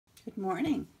Good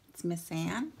morning. It's Miss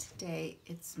Ann. Today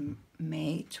it's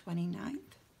May 29th.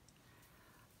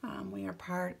 We are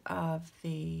part of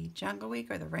the Jungle Week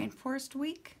or the Rainforest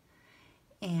Week,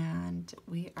 and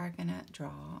we are going to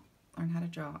learn how to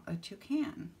draw a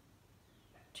toucan.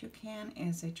 Toucan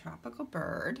is a tropical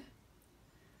bird.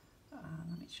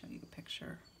 Let me show you a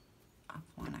picture of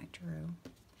one I drew.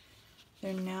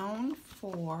 They're known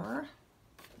for,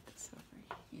 put this over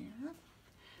here,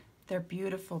 their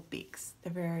beautiful beaks.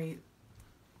 They're very,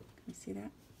 can you see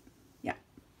that? Yeah.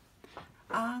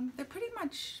 They're pretty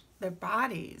much, their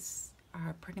bodies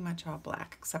are pretty much all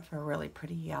black except for a really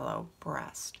pretty yellow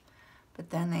breast. But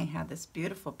then they have this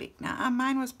beautiful beak. Now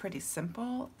mine was pretty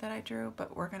simple that I drew,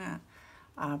 but we're gonna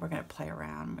play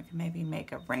around. We can maybe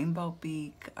make a rainbow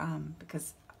beak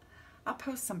because I'll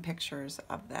post some pictures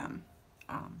of them.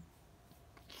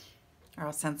 Or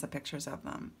I'll send some pictures of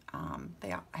them.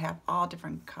 They have all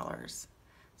different colors.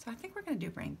 So I think we're going to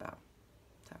do rainbow.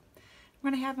 So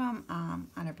we're going to have them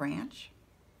on a branch,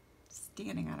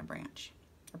 standing on a branch,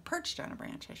 or perched on a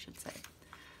branch, I should say.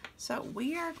 So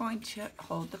we are going to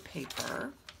hold the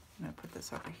paper. I'm going to put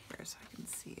this over here so I can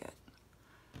see it.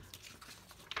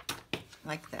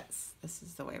 Like this. This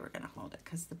is the way we're going to hold it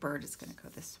because the bird is going to go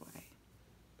this way.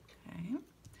 Okay.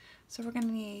 So we're going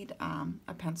to need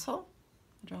a pencil,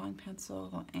 a drawing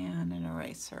pencil, and an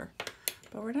eraser.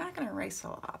 But we're not going to erase a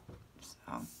lot.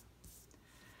 So,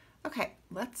 okay,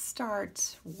 let's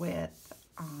start with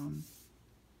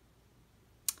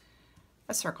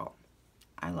a circle.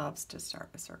 I love to start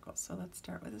with circles. So let's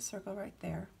start with a circle right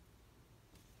there.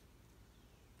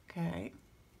 Okay,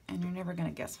 and you're never going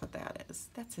to guess what that is.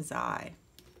 That's his eye.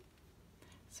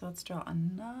 So let's draw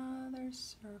another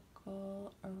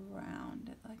circle around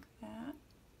it like that.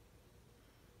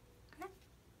 Okay,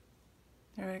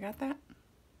 there, I got that.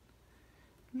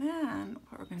 And then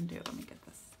what we're going to do, let me get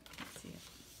this, I can't see it,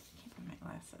 I can't find my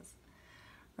glasses.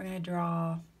 We're going to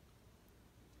draw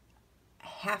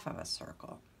half of a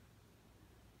circle.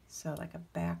 So like a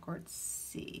backward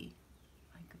C,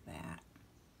 like that.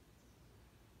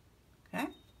 Okay?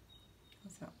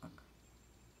 How's that look?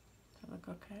 Does that look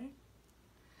okay?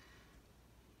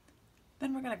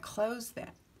 Then we're going to close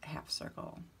that half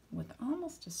circle with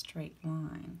almost a straight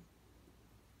line.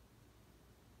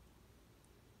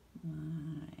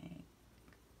 Like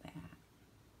that.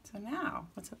 So now,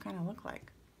 what's it kind of look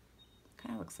like? It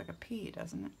kind of looks like a P,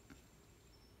 doesn't it?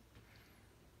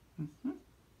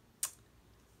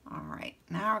 All right,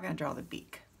 now we're going to draw the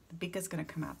beak. The beak is going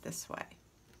to come out this way.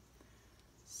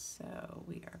 So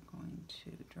we are going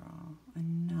to draw a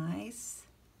nice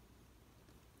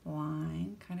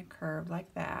line, kind of curved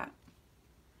like that.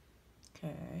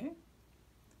 Okay.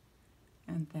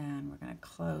 And then we're going to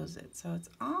close it. So it's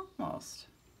almost,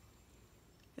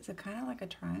 is it kind of like a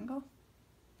triangle?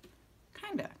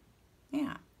 Kind of,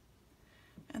 yeah.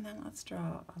 And then let's draw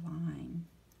a line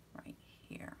right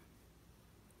here.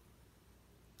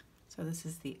 So this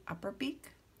is the upper beak,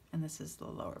 and this is the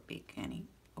lower beak, and he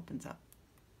opens up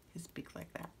his beak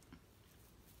like that.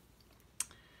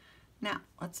 Now,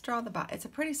 let's draw the body. It's a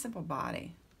pretty simple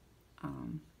body. We're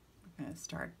going to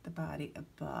start the body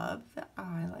above the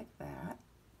eye like that.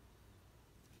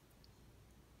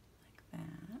 Like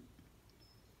that.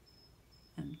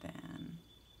 And then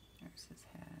there's his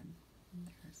head, and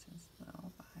there's his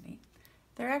little body.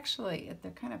 They're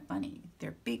kind of funny.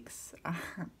 Their beaks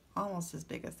are almost as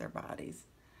big as their bodies.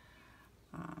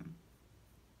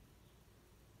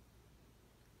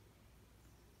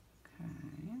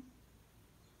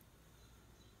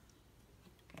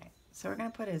 Okay, so we're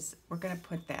gonna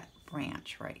put that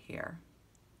branch right here.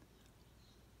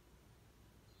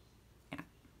 Yeah,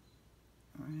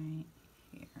 right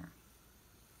here.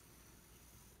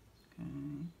 Okay,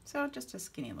 so just a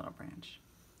skinny little branch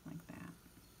like that.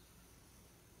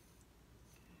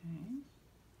 Okay.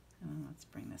 Let's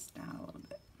bring this down a little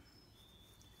bit.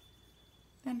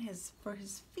 Then for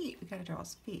his feet, we got to draw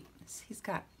his feet. He's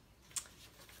got,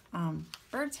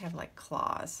 birds have like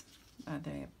claws.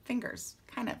 They have fingers,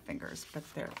 kind of fingers, but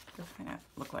they kind of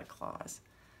look like claws.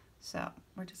 So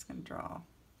we're just going to draw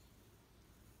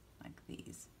like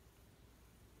these.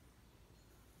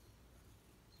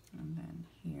 And then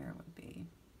here would be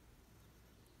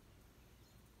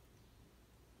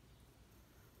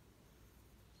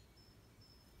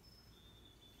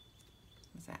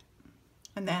that.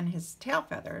 And then his tail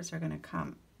feathers are going to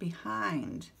come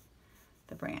behind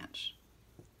the branch,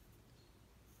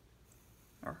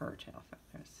 or her tail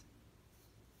feathers.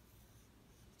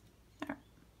 There.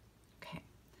 Okay.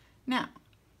 Now,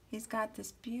 he's got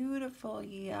this beautiful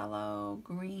yellow,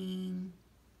 green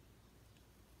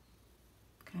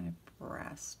kind of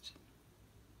breast,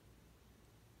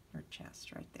 or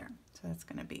chest right there. So that's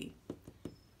going to be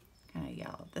kind of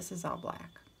yellow. This is all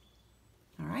black.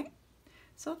 All right.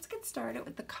 So let's get started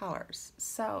with the colors.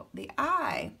 So the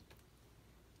eye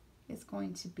is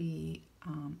going to be,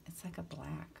 it's like a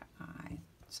black eye.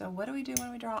 So what do we do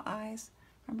when we draw eyes?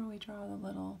 Remember we draw the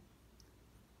little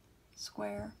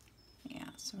square? Yeah,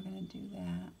 so we're going to do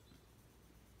that.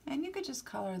 And you could just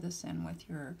color this in with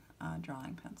your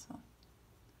drawing pencil.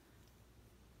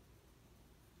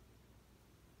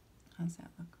 How's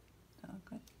that look? Does that look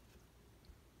good?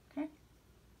 Okay.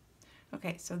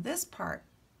 Okay, so this part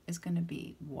is going to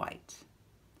be white.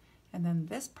 And then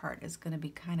this part is going to be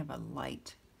kind of a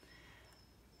light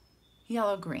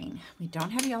yellow-green. We don't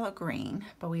have yellow-green,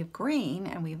 but we have green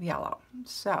and we have yellow.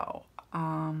 So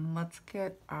let's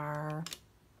get our,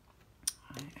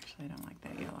 actually I don't like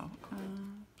that yellow.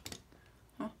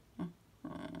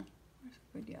 Where's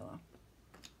a good yellow?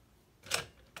 Is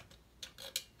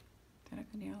that a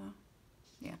good yellow?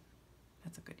 Yeah,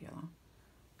 that's a good yellow.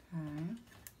 Okay.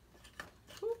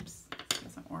 Oops, this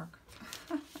doesn't work.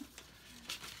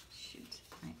 Shoot,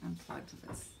 I unplugged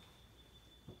this.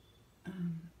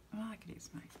 Well, I could use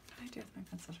my, what did I do with my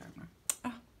pencil sharpener?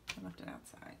 Oh, I left it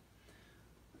outside.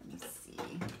 Let me see.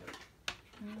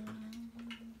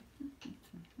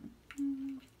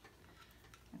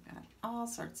 I've got all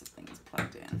sorts of things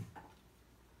plugged in.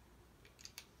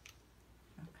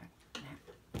 Okay,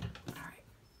 all right.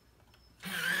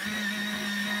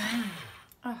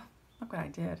 Oh, look what I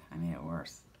did. I made it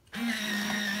worse. That's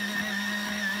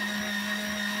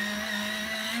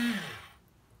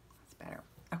better.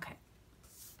 Okay.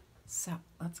 So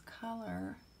let's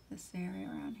color this area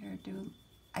around here.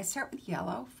 I start with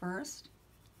yellow first.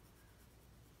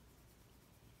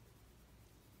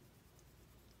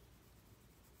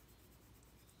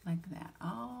 Like that,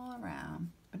 all around,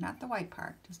 but not the white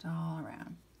part, just all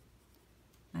around.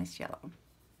 Nice yellow.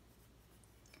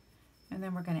 And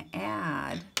then we're going to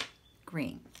add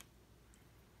green.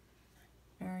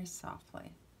 Very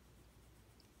softly.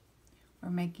 We're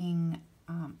making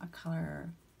a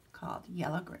color called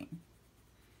yellow-green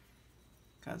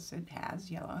because it has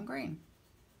yellow and green.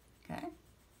 Okay?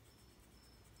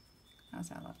 How's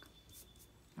that look?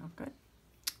 Oh, good.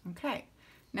 Okay.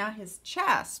 Now his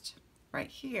chest right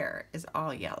here is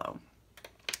all yellow.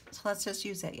 So let's just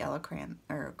use that yellow crayon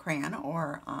or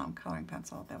coloring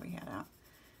pencil that we had out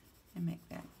and make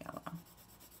that yellow.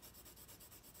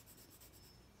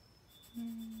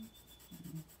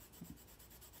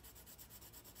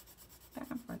 Back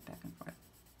and forth, back and forth.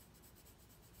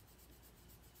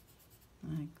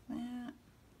 Like that.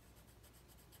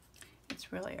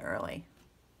 It's really early.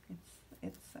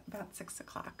 It's about 6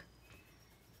 o'clock.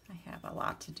 I have a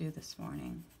lot to do this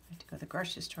morning. I have to go to the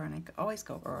grocery store, and I always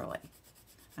go early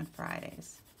on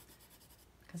Fridays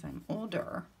because I'm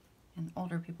older, and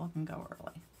older people can go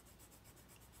early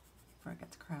before it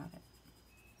gets crowded.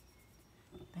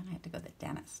 Then I have to go to the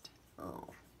dentist. Oh.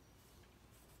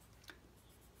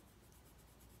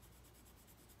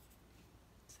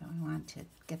 So I want to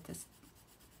get this,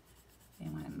 I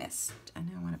don't want to miss, I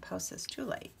don't want to post this too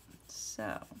late.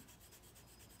 So,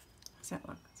 does that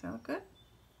look good?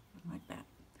 I like that.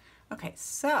 Okay,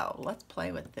 so let's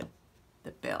play with the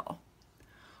bill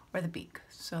or the beak.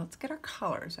 So let's get our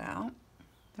colors out.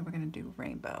 Then we're going to do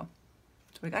rainbow.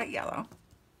 So we got yellow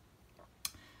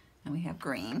and we have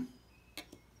green,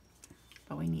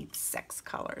 but we need 6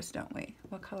 colors, don't we?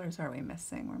 What colors are we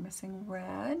missing? We're missing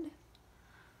red,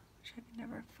 which I can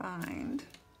never find.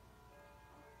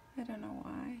 I don't know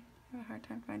why. I have a hard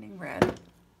time finding red.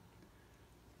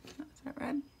 Oh, is that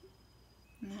red?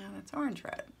 No, that's orange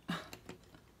red.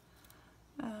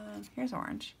 Here's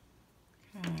orange.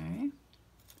 Okay.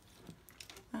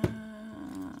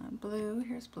 Blue.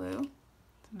 Here's blue.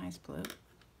 It's a nice blue.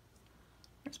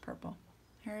 Here's purple.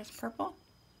 Here's purple.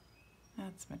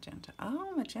 That's magenta.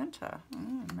 Oh, magenta.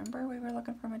 Oh, remember we were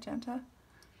looking for magenta?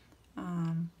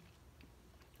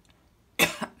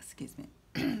 Excuse me.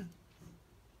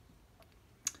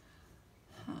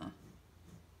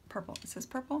 Purple. Is this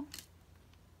purple?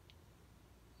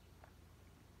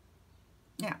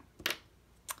 Yeah.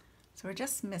 So we're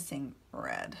just missing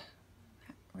red.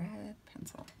 Red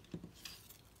pencil.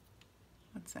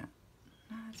 What's that?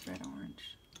 No, it's red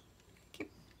orange.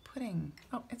 Keep putting,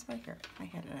 oh, it's right here. I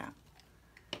had it out.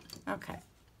 Okay.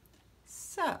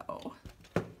 So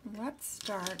let's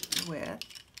start with,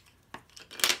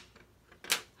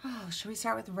 oh, should we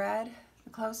start with red,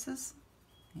 the closest?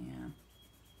 Yeah.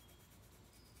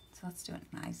 So let's do a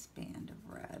nice band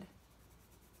of red.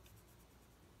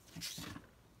 Like that.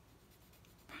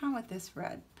 Problem with this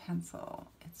red pencil,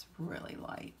 it's really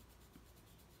light.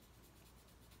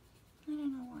 I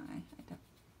don't know why.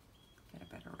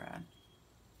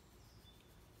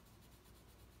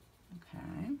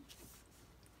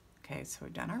 Okay, so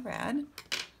we've done our red.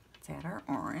 Let's add our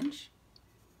orange.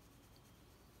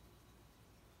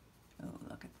 Oh,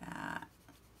 look at that.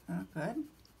 Oh, good.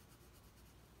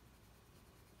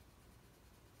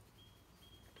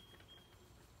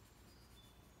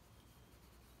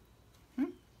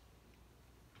 Maybe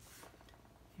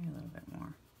a little bit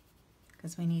more.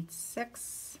 Because we need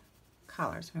 6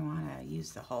 colors. We want to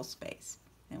use the whole space,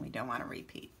 and we don't want to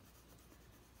repeat.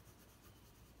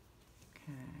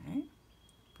 Okay,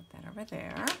 put that over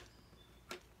there.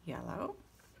 Yellow.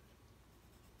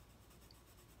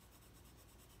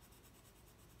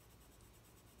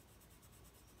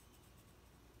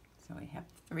 So we have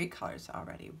 3 colors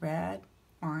already, red,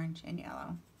 orange, and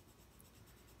yellow.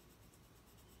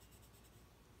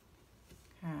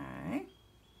 Okay,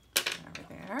 put that over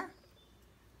there.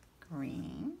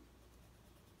 Green.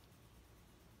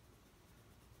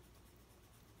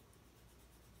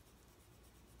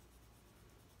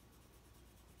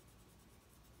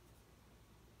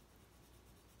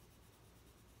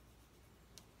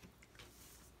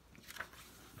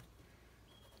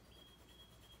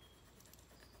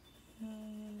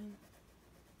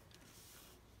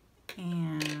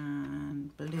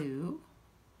 And blue.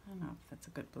 I don't know if that's a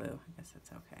good blue. I guess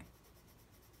it's okay.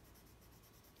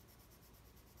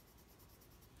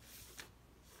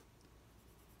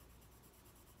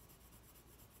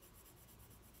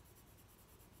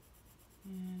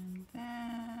 And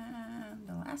then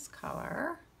the last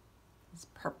color is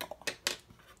purple.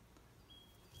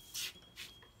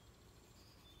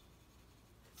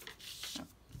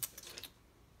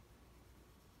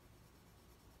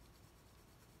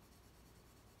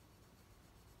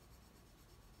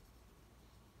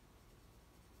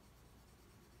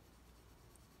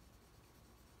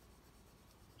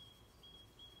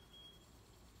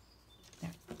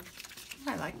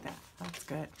 I like that. That's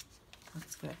good.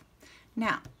 That's good.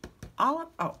 Now, oh,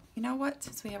 you know what?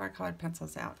 Since we have our colored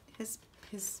pencils out, his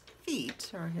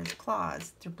feet or his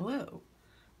claws, they're blue.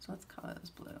 So let's color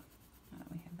those blue. Now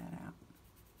that we have that out.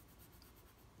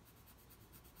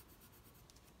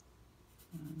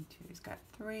 1, 2. He's got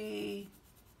 3.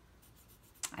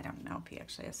 I don't know if he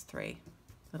actually has 3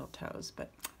 little toes,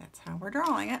 but that's how we're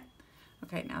drawing it.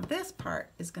 Okay, now this part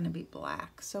is going to be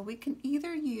black. So we can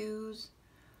either use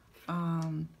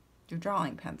your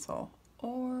drawing pencil,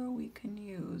 or we can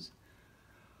use,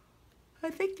 I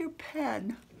think, your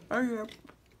pen, or your,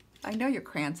 I know your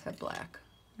crayons have black.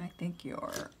 I think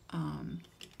your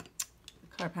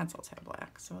color pencils have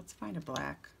black. So let's find a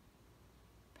black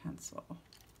pencil.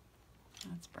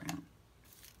 That's brown.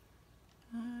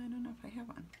 I don't know if I have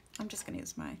one. I'm just going to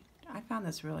use I found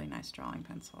this really nice drawing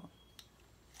pencil.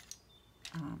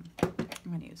 I'm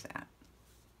going to use that.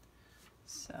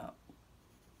 So,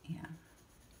 yeah.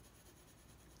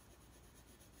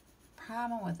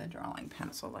 Problem with a drawing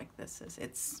pencil like this is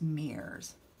it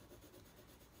smears.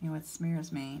 You know what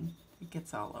smears mean? It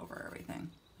gets all over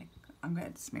everything. Like, I'm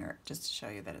going to smear it just to show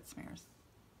you that it smears.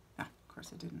 Ah, of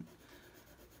course it didn't.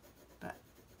 But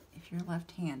if you're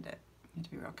left-handed, you have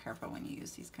to be real careful when you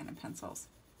use these kind of pencils.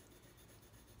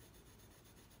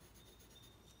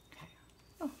 Okay.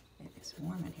 Oh, it's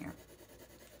warm in here.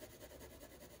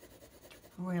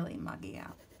 Really muggy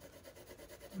out.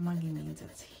 Muggy means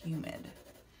it's humid.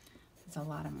 There's a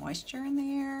lot of moisture in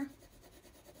the air.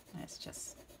 And it's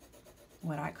just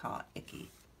what I call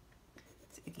icky.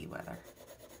 It's icky weather.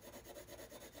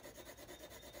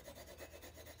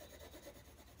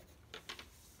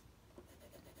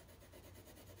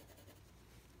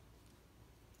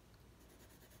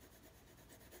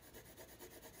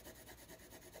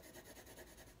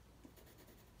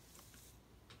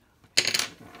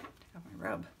 Got my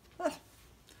robe. Ugh.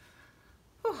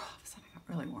 Whew, all of a sudden I got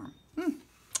really warm. Okay.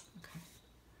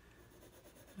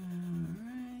 All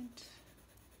right.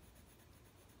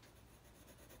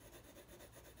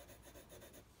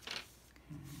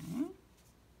 Okay.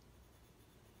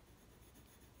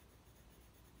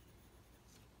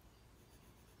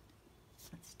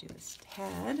 Let's do his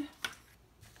head.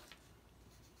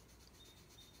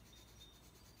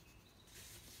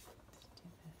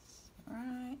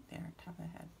 Right there, top of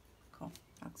the head. Cool,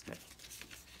 looks good.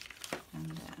 And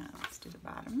then let's do the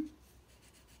bottom.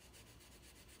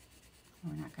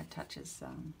 We're not going to touch his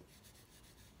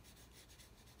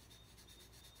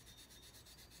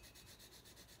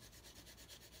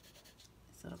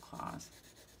little claws.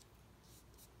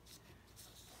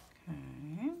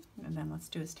 Okay, and then let's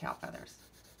do his tail feathers.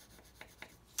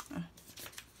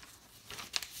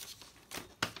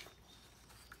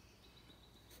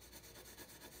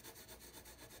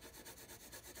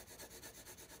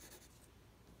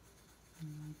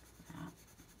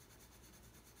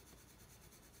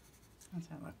 How's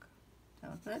that look?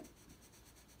 That look good?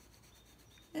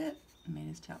 It made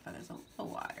his tail feathers a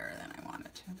little wider than I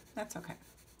wanted to. That's okay.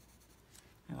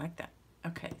 I like that.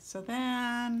 Okay, so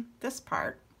then this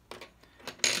part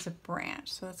is a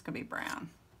branch, so that's gonna be brown.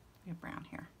 We have brown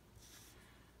here.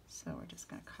 So we're just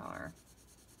gonna color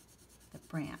the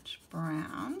branch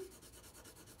brown,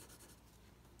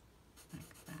 like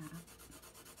that.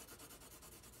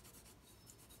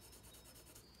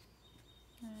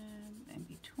 And in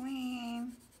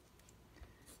between,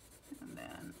 and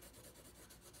then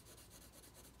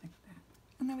like that.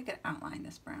 And then we could outline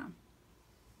this brown.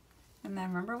 And then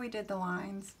remember we did the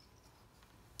lines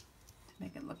to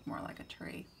make it look more like a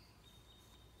tree.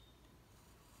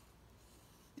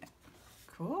 Yeah.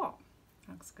 Cool.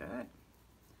 Looks good.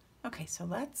 Okay, so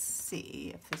let's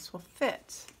see if this will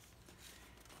fit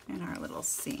in our little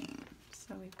scene.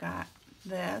 So we've got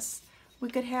this. We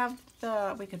could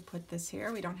put this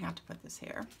here. We don't have to put this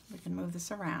here. We can move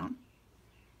this around.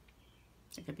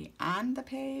 It could be on the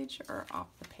page or off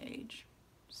the page.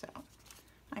 So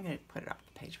I'm going to put it off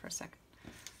the page for a second.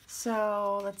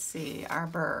 So let's see, our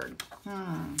bird.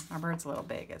 Our bird's a little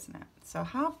big, isn't it? So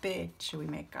how big should we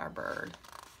make our bird?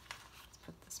 Let's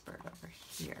put this bird over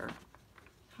here.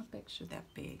 How big should that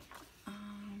be?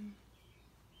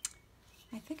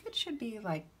 I think it should be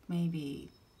like maybe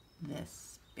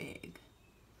this big.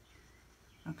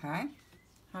 Okay,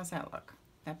 how's that look?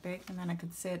 That big? And then I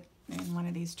could sit in one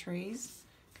of these trees.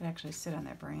 Could actually sit on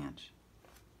that branch.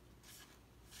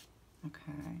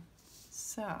 Okay,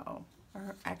 so,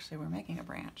 or actually we're making a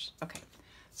branch. Okay,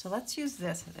 so let's use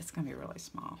this. It's gonna be really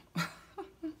small.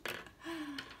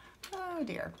 Oh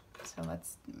dear. So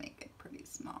let's make it pretty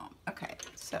small. Okay,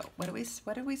 so what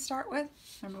did we start with?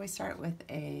 Remember we start with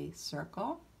a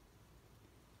circle.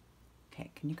 Okay,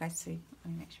 can you guys see?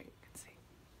 Let me make sure you can see.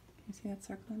 Can you see that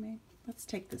circle I made? Let's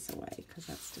take this away because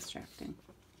that's distracting.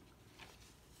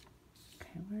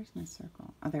 Okay, where's my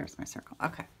circle? Oh, there's my circle.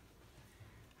 Okay.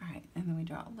 All right, and then we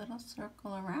draw a little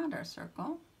circle around our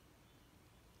circle.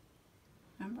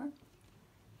 Remember?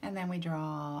 And then we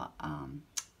draw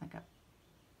like a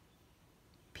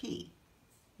P.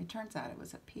 It turns out it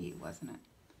was a P, wasn't it?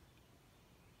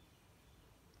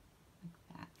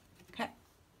 Like that. Okay.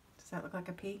 Does that look like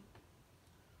a P?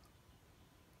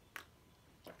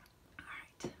 All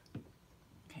right.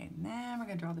 Okay, and then we're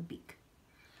going to draw the beak.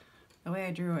 The way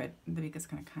I drew it, the beak is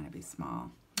going to kind of be small.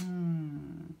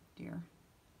 Dear.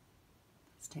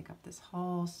 Let's take up this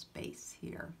whole space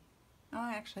here. Oh,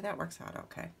 actually, that works out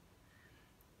okay.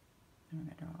 And we're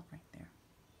going to draw it right there.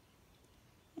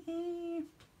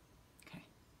 Okay.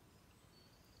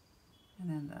 And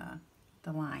then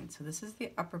the line. So this is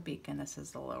the upper beak and this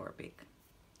is the lower beak.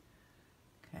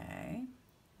 Okay.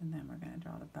 And then we're going to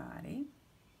draw the body.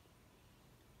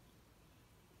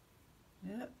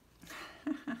 Yep.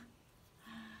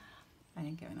 I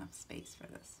didn't give enough space for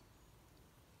this.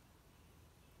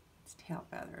 It's tail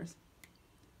feathers.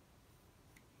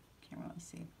 Can't really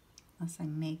see. Unless I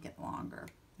make it longer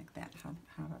like that.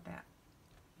 How about that?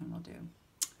 And we'll do.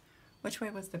 Which way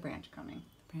was the branch coming?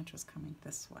 The branch was coming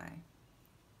this way.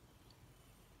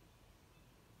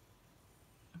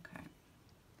 Okay.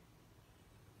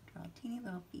 Draw teeny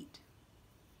little feet.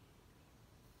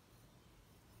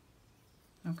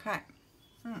 Okay.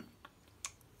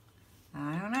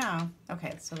 I don't know.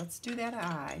 Okay, so let's do that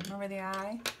eye. Remember the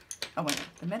eye? Oh wait,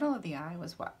 the middle of the eye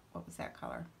was what? What was that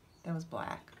color? That was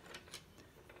black.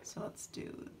 So let's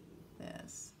do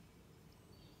this.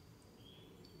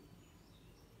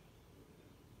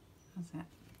 How's that?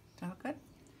 Does that look good?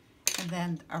 And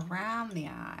then around the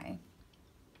eye,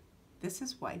 this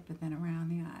is white, but then around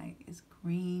the eye is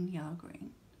green, yellow,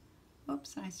 green.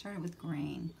 Oops, I started with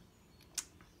green.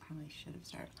 Probably should have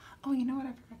started. Oh, you know what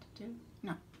I forgot to do?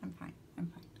 No, I'm fine. I'm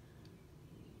fine.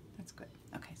 That's good.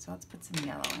 Okay, so let's put some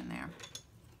yellow in there.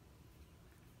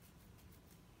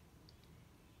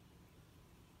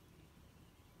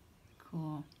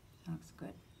 Cool. That looks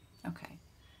good. Okay.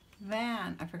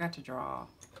 Then I forgot to draw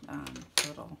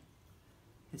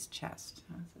his chest.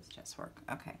 How does his chest work?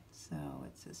 Okay, so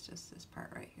it's just this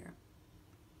part right here.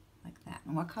 Like that.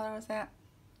 And what color was that?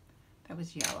 That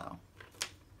was yellow.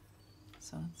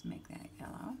 So let's make that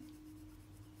yellow.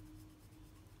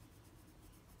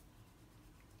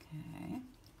 Okay.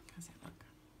 How's that look?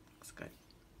 Looks good.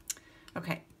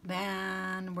 Okay,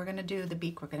 then we're gonna do the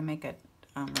beak. We're gonna make it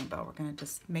rainbow. We're gonna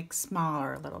just make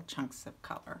smaller little chunks of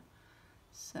color.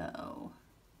 So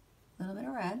a little bit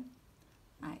of red.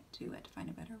 I do have to find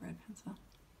a better red pencil.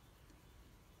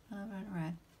 A little bit of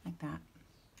red, like that.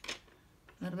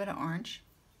 A little bit of orange.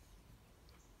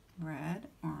 Red,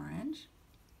 orange.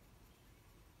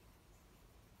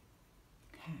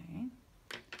 Okay.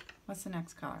 What's the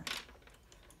next color?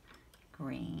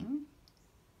 Green.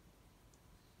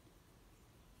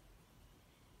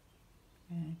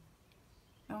 Okay.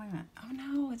 Oh, wait a minute. Oh,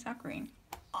 no, it's not green.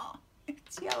 Oh,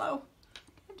 it's yellow.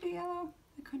 Can't do yellow.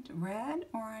 I couldn't do red,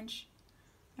 orange.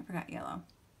 I forgot yellow.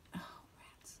 Oh,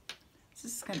 rats.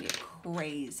 This is going to be a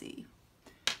crazy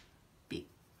beak.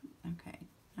 Okay,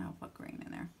 now I'll put green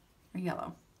in there. Or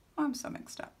yellow. Oh, I'm so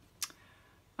mixed up.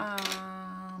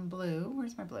 Blue.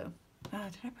 Where's my blue? Did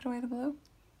I put away the blue?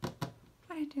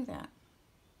 Why did I do that?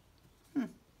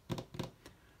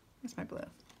 Where's my blue?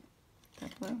 Is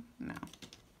that blue? No.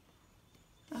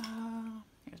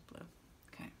 Here's blue.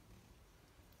 Okay.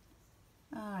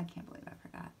 Oh, I can't believe I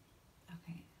forgot.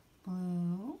 Okay,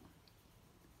 blue.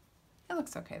 It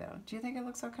looks okay though. Do you think it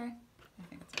looks okay? I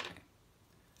think it's okay.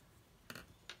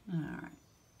 All right.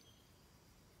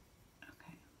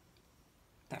 Okay.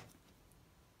 There.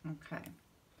 Okay.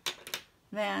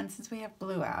 Then, since we have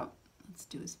blue out, let's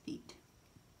do his feet.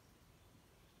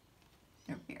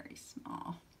 They're very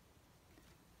small.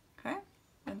 Okay.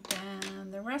 And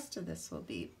then the rest of this will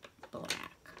be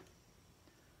black.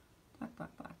 Black,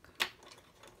 black, black.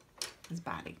 His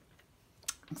body,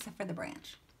 except for the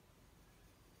branch.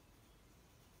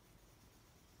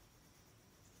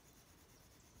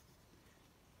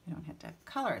 You don't have to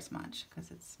color as much because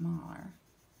it's smaller.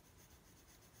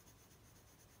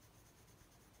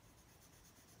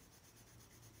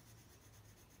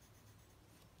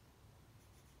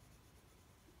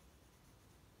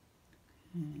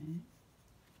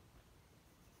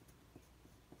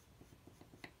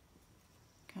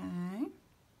 Okay,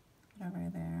 put over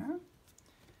there.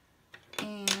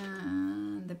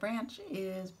 And the branch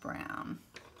is brown.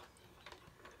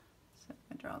 So I'm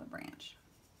gonna draw the branch.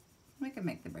 We can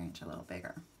make the branch a little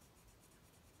bigger.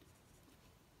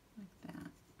 Like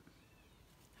that.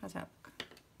 How's that look?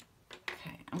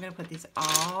 Okay, I'm gonna put these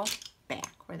all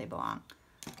back where they belong.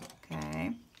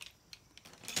 Okay.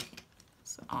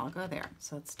 So I'll go there.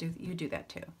 So let's do, you do that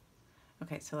too.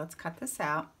 Okay, so let's cut this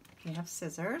out. If you have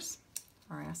scissors,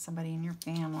 or ask somebody in your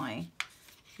family,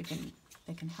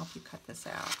 they can help you cut this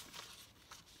out.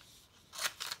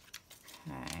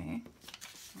 Okay.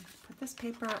 Put this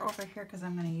paper over here because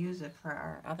I'm going to use it for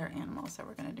our other animals that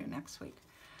we're going to do next week.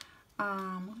 What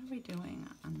are we doing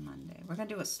on Monday? We're going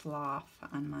to do a sloth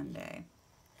on Monday.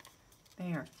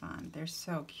 They are fun. They're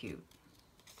so cute.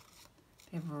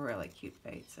 They have really cute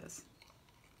faces.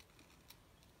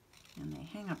 And they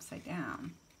hang upside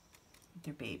down with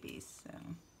their babies. So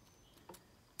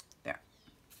there.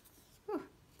 Whew,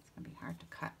 it's going to be hard to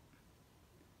cut.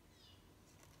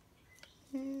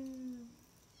 Okay.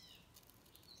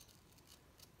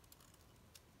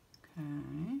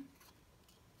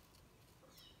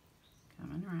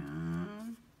 Coming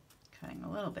around. Cutting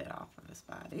a little bit off of his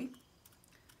body.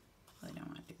 Really don't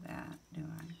want to do that, do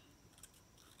I?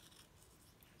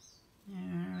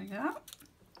 There we go.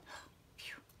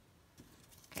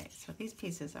 Okay, so these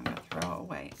pieces I'm going to throw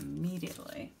away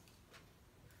immediately.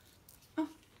 Oh,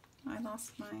 I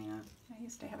lost my, I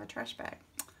used to have a trash bag.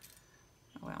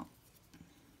 Oh well,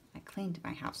 I cleaned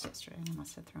my house yesterday and I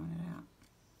must have thrown it out.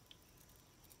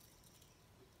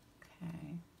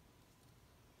 Okay,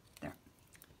 there.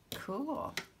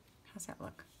 Cool. How's that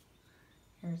look?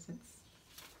 Here's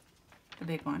the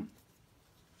big one.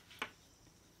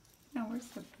 No, where's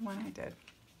the one I did?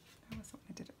 That was the one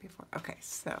I did it before. Okay,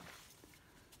 so,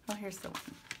 oh, here's the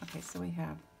one. Okay, so we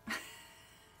have,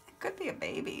 it could be a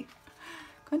baby.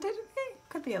 Couldn't it be?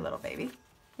 Could be a little baby.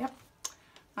 Yep.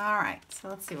 All right, so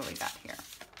let's see what we got here.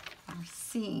 Our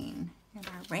scene in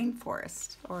our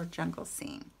rainforest or jungle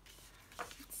scene.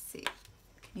 Let's see.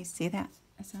 Can you see that?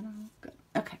 Is that all good?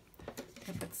 Okay.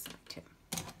 Good this side too.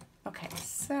 Okay,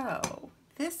 so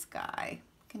this guy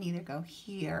can either go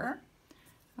here.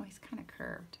 Oh, he's kind of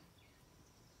curved.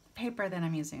 The paper that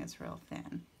I'm using is real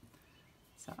thin.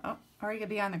 So, oh, or he could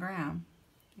be on the ground.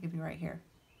 He could be right here.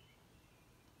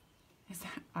 Is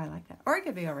that? Oh, I like that. Or he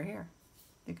could be over here.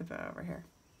 He could be over here.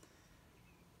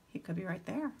 He could be right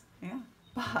there. Yeah.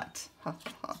 But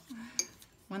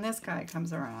when this guy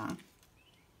comes around,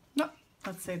 no,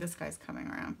 let's say this guy's coming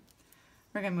around.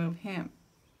 We're gonna move him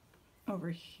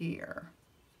over here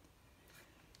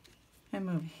and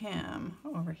move him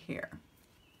over here.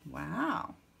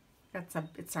 Wow, it's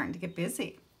starting to get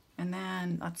busy. And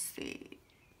then let's see.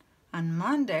 On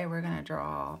Monday we're gonna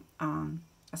draw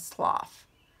a sloth.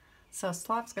 So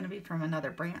sloth's gonna be from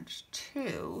another branch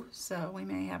too. So we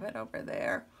may have it over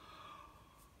there.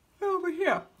 Over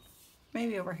here.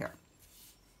 Maybe over here.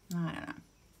 I don't know.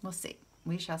 We'll see.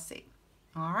 We shall see.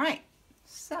 All right.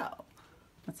 So,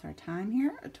 what's our time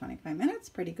here? 25 minutes.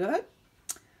 Pretty good.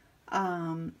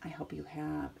 I hope you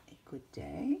have a good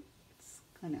day. It's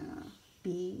gonna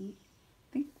be,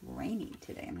 I think, rainy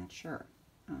today. I'm not sure.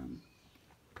 Kind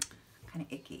of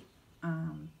icky.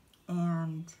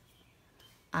 And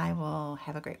I will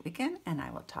have a great weekend, and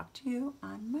I will talk to you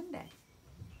on Monday.